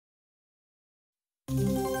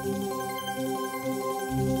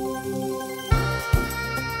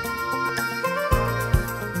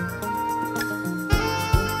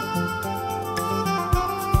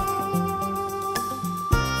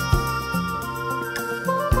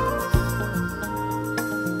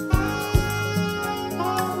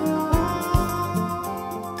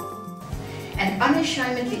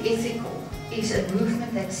Fundamentally ethical is a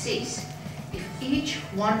movement that says if each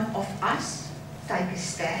one of us take a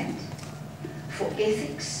stand for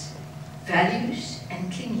ethics, values and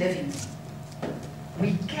clean living,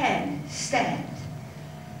 we can stand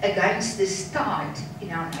against this tide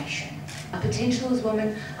in our nation. Our potential as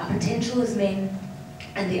women, our potential as men,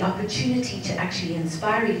 and the opportunity to actually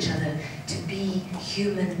inspire each other to be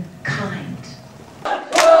humankind.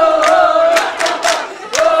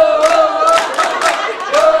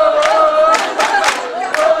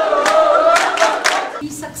 Be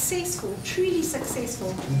successful, truly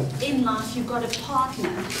successful in life, you've got to partner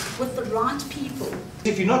with the right people.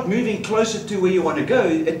 If you're not moving closer to where you want to go,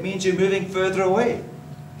 it means you're moving further away.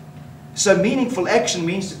 So meaningful action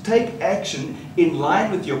means to take action in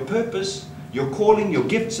line with your purpose, your calling, your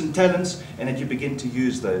gifts and talents, and that you begin to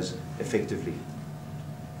use those effectively.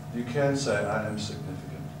 You can say, I am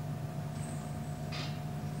significant.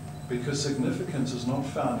 Because significance is not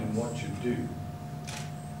found in what you do.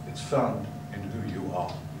 It's found in who you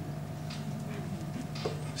are.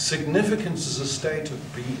 Significance is a state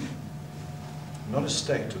of being, not a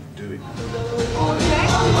state of doing.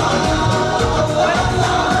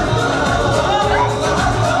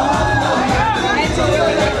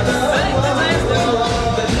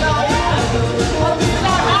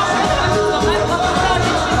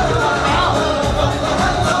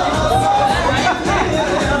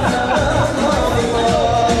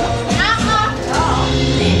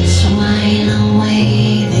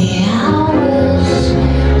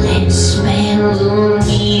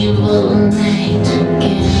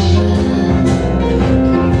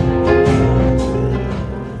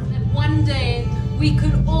 We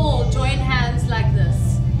could all join hands like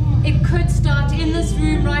this. It could start in this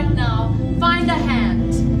room right now. Find a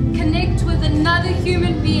hand, connect with another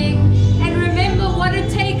human being, and remember what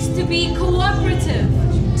it takes to be cooperative,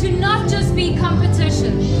 to not just be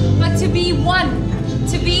competition, but to be one,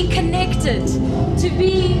 to be connected, to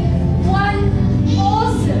be one